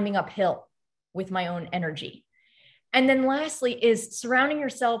 climbing uphill with my own energy. And then lastly is surrounding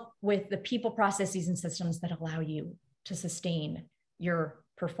yourself with the people, processes, and systems that allow you to sustain your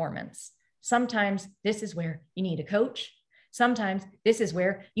performance. Sometimes this is where you need a coach. Sometimes this is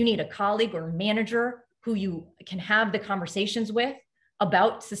where you need a colleague or a manager who you can have the conversations with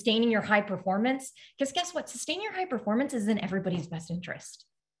about sustaining your high performance. Because guess what? Sustaining your high performance is in everybody's best interest.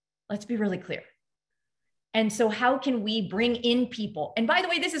 Let's be really clear. And so how can we bring in people? And by the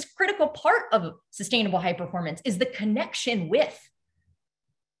way, this is a critical part of sustainable high performance, is the connection with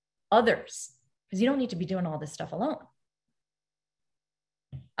others, because you don't need to be doing all this stuff alone.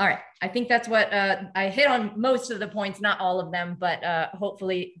 All right. I think that's what I hit on most of the points, not all of them, but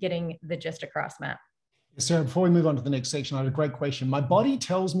hopefully getting the gist across, Matt. Sarah, before we move on to the next section, I had a great question. My body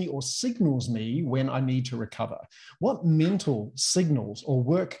tells me or signals me when I need to recover. What mental signals or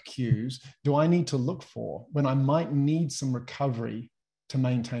work cues do I need to look for when I might need some recovery to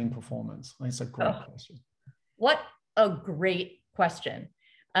maintain performance? I think it's a great question. What a great question.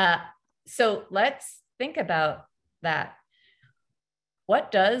 So let's think about that.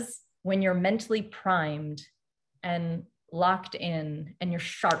 What does, when you're mentally primed and locked in, and you're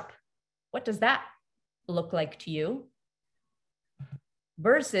sharp. What does that look like to you?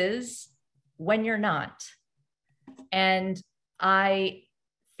 Versus when you're not. And I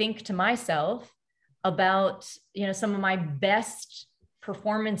think to myself about, some of my best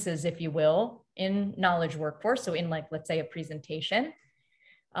performances, if you will, in knowledge workforce. So in like, let's say a presentation,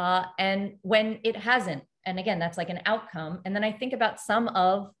 and when it hasn't, and again, that's like an outcome. And then I think about some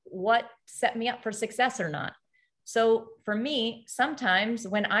of what set me up for success or not. So for me, sometimes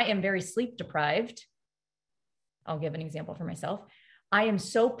when I am very sleep deprived, I'll give an example for myself. I am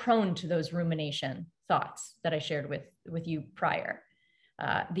so prone to those rumination thoughts that I shared with you prior,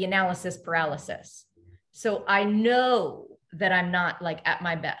 the analysis paralysis. So I know that I'm not like at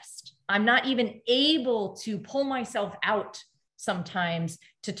my best. I'm not even able to pull myself out sometimes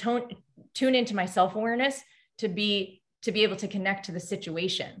to tune into my self-awareness to be able to connect to the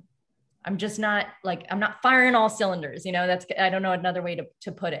situation. I'm just not like, I'm not firing all cylinders, I don't know another way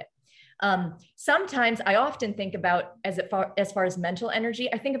to put it. Sometimes I often think about as far as mental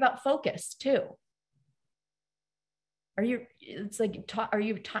energy, I think about focus too. Are you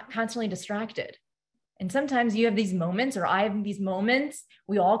constantly distracted? And sometimes you have these moments, or I have these moments,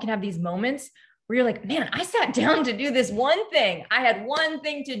 we all can have these moments where you're like, man, I sat down to do this one thing. I had one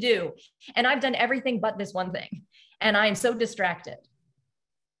thing to do, and I've done everything but this one thing. And I am so distracted.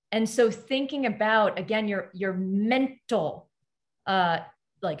 And so thinking about, again, your mental,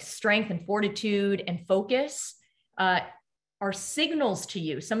 like strength and fortitude and focus, are signals to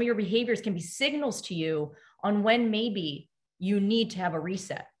you. Some of your behaviors can be signals to you on when maybe you need to have a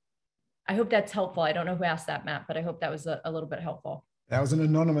reset. I hope that's helpful. I don't know who asked that, Matt, but I hope that was a little bit helpful. That was an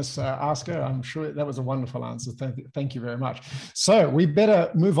anonymous asker. I'm sure that was a wonderful answer. Thank you very much. So we better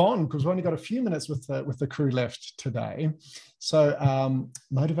move on because we've only got a few minutes with the crew left today. So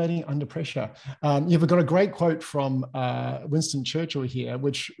motivating under pressure. You've got a great quote from Winston Churchill here,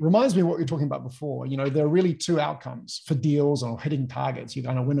 which reminds me of what we were talking about before. There are really two outcomes for deals or hitting targets. You're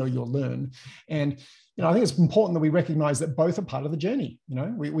going to win or you'll learn. And I think it's important that we recognize that both are part of the journey.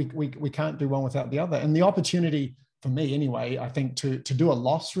 We can't do one without the other. And the opportunity, for me anyway, I think to do a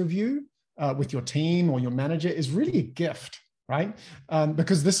loss review with your team or your manager is really a gift, right?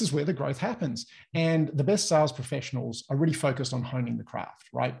 Because this is where the growth happens. And the best sales professionals are really focused on honing the craft,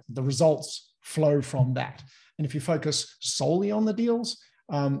 right? The results flow from that. And if you focus solely on the deals,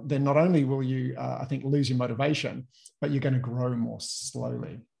 then not only will you, I think, lose your motivation, but you're going to grow more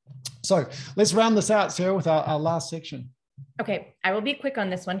slowly. So let's round this out, Sarah, with our last section. Okay, I will be quick on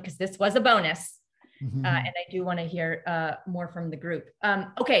this one because this was a bonus. And I do want to hear more from the group.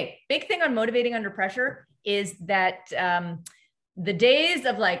 Okay, big thing on motivating under pressure is that the days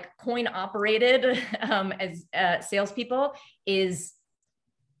of like coin operated as salespeople is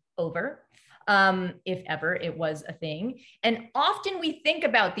over, if ever it was a thing. And often we think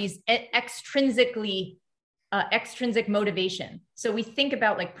about these extrinsic motivation. So we think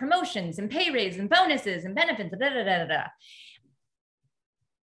about like promotions and pay raises and bonuses and benefits, da, da, da, da, da.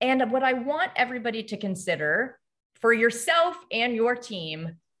 And what I want everybody to consider for yourself and your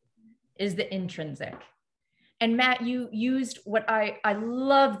team is the intrinsic. And Matt, you used what I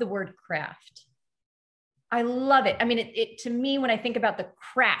love the word craft. I love it. I mean, it to me, when I think about the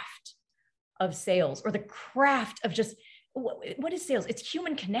craft of sales or the craft of just, what is sales? It's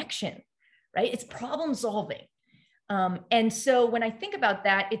human connection, right? It's problem solving. And so when I think about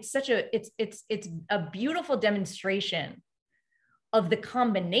that, it's a beautiful demonstration of the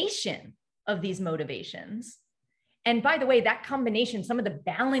combination of these motivations. And by the way, that combination, some of the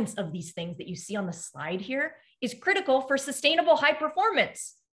balance of these things that you see on the slide here is critical for sustainable high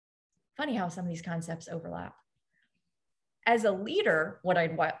performance. Funny how some of these concepts overlap. As a leader, what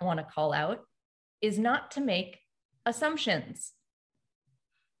I'd want to call out is not to make assumptions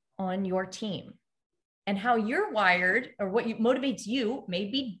on your team. And how you're wired or what motivates you may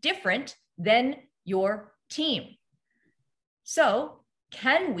be different than your team. So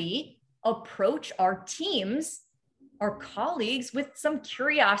can we approach our teams, our colleagues, with some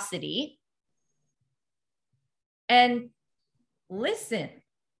curiosity and listen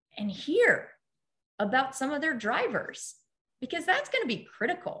and hear about some of their drivers? Because that's going to be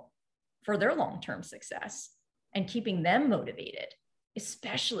critical for their long-term success and keeping them motivated,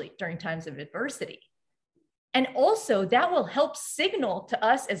 especially during times of adversity. And also that will help signal to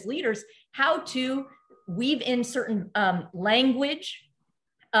us as leaders how to weave in certain language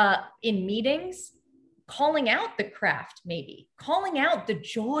in meetings, calling out the craft, maybe calling out the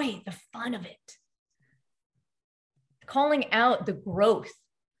joy, the fun of it, calling out the growth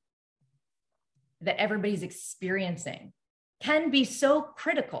that everybody's experiencing can be so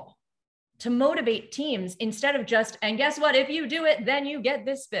critical to motivate teams instead of just, and guess what, if you do it, then you get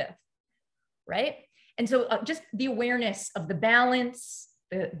this spiff, right? And so just the awareness of the balance,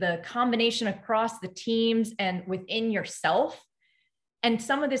 the combination across the teams and within yourself. And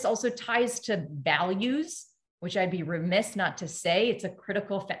some of this also ties to values, which I'd be remiss not to say. It's a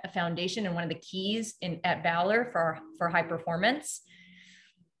critical foundation and one of the keys at Valor for high performance.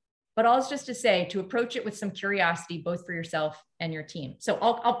 But all is just to say, to approach it with some curiosity, both for yourself and your team. So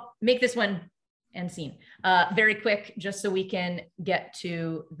I'll make this one end scene very quick, just so we can get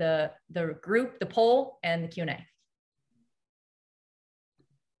to the group, the poll, and the Q&A.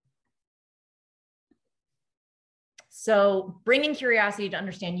 So bringing curiosity to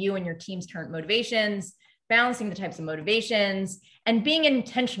understand you and your team's current motivations, balancing the types of motivations, and being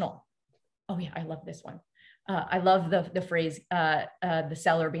intentional. Oh yeah, I love this one. I love the phrase, the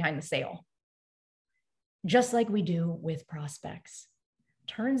seller behind the sale. Just like we do with prospects.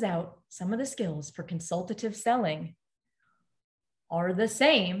 Turns out some of the skills for consultative selling are the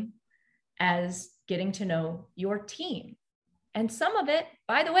same as getting to know your team. And some of it,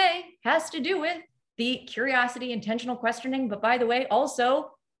 by the way, has to do with the curiosity, intentional questioning, but by the way,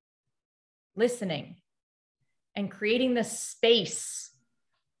 also listening and creating the space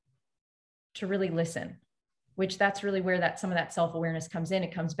to really listen, which that's really where some of that self-awareness comes in.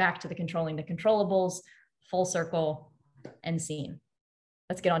 It comes back to the controlling the controllables, full circle, and scene.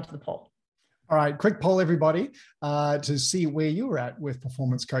 Let's get on to the poll. All right, quick poll, everybody, to see where you're at with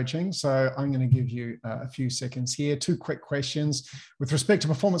performance coaching. So I'm going to give you a few seconds here. 2 quick questions. With respect to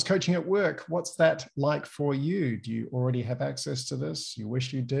performance coaching at work, what's that like for you? Do you already have access to this? You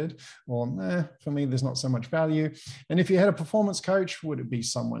wish you did? Or, for me, there's not so much value. And if you had a performance coach, would it be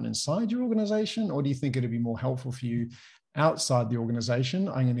someone inside your organization? Or do you think it'd be more helpful for you outside the organization?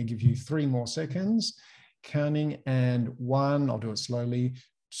 I'm going to give you 3 more seconds. Counting, and 1, I'll do it slowly.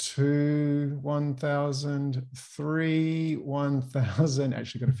 2, 1,000, 3, 1,000.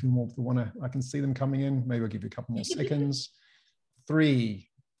 Actually got a few more. I can see them coming in. Maybe I'll give you a couple more seconds. 3,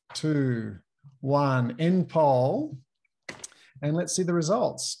 2, 1. End poll. And let's see the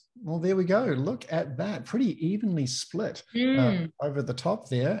results. Well, there we go. Look at that. Pretty evenly split over the top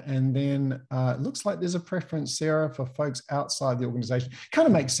there. And then it looks like there's a preference, Sarah, for folks outside the organization. Kind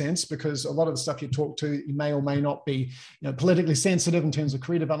of makes sense because a lot of the stuff you talk to, you may or may not be politically sensitive in terms of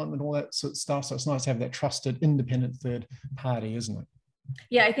career development, all that sort of stuff. So it's nice to have that trusted, independent third party, isn't it?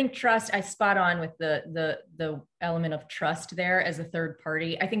 Yeah, I think trust, I spot on with the element of trust there as a third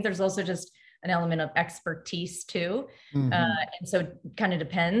party. I think there's also just an element of expertise too. And so kind of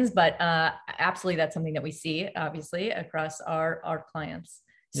depends, but absolutely that's something that we see obviously across our clients.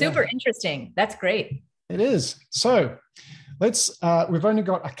 Super interesting. That's great. It is. So let's, we've only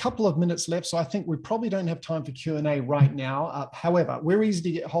got a couple of minutes left. So I think we probably don't have time for Q&A right now. However, we're easy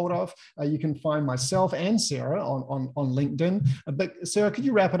to get hold of. You can find myself and Sarah on LinkedIn. But Sarah, could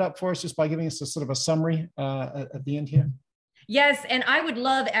you wrap it up for us just by giving us a sort of a summary at the end here? Yes. And I would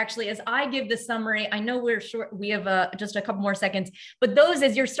love actually, as I give the summary, I know we're short, we have just a couple more seconds, but those,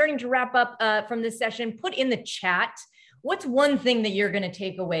 as you're starting to wrap up from this session, put in the chat, what's one thing that you're going to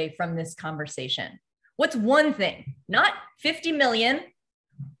take away from this conversation? What's one thing? Not 50 million,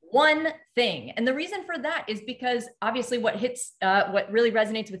 one thing. And the reason for that is because obviously what really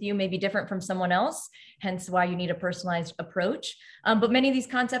resonates with you may be different from someone else, hence why you need a personalized approach. But many of these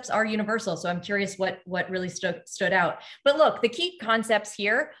concepts are universal. So I'm curious what really stood out. But look, the key concepts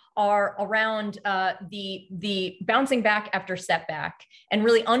here are around the bouncing back after setback and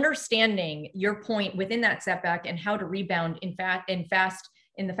really understanding your point within that setback and how to rebound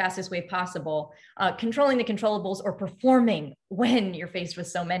in the fastest way possible, controlling the controllables or performing when you're faced with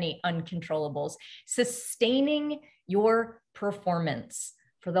so many uncontrollables, sustaining your performance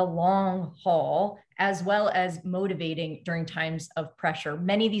for the long haul, as well as motivating during times of pressure.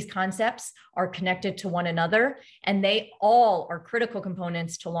 Many of these concepts are connected to one another, and they all are critical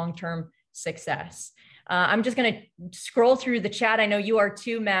components to long-term success. I'm just going to scroll through the chat. I know you are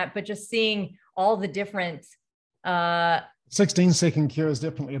too, Matt, but just seeing all the different 16-second cure is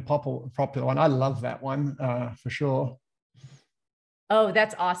definitely a popular one. I love that one for sure. Oh,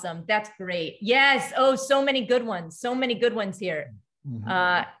 that's awesome. That's great. Yes. Oh, so many good ones. So many good ones here.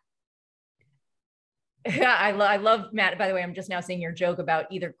 I love, Matt, by the way, I'm just now seeing your joke about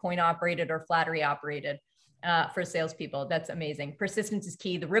either coin operated or flattery operated for salespeople. That's amazing. Persistence is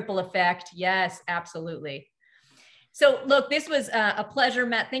key. The ripple effect. Yes, absolutely. So look, this was a pleasure,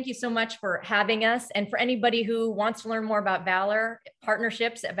 Matt. Thank you so much for having us. And for anybody who wants to learn more about Valor,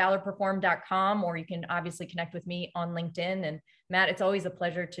 partnerships at valorperform.com, or you can obviously connect with me on LinkedIn. And Matt, it's always a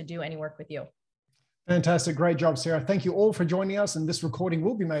pleasure to do any work with you. Fantastic. Great job, Sarah. Thank you all for joining us. And this recording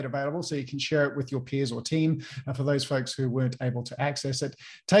will be made available so you can share it with your peers or team for those folks who weren't able to access it.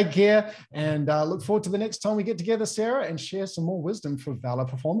 Take care and look forward to the next time we get together, Sarah, and share some more wisdom for Valor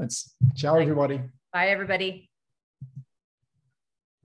Performance. Ciao, everybody. Bye, everybody.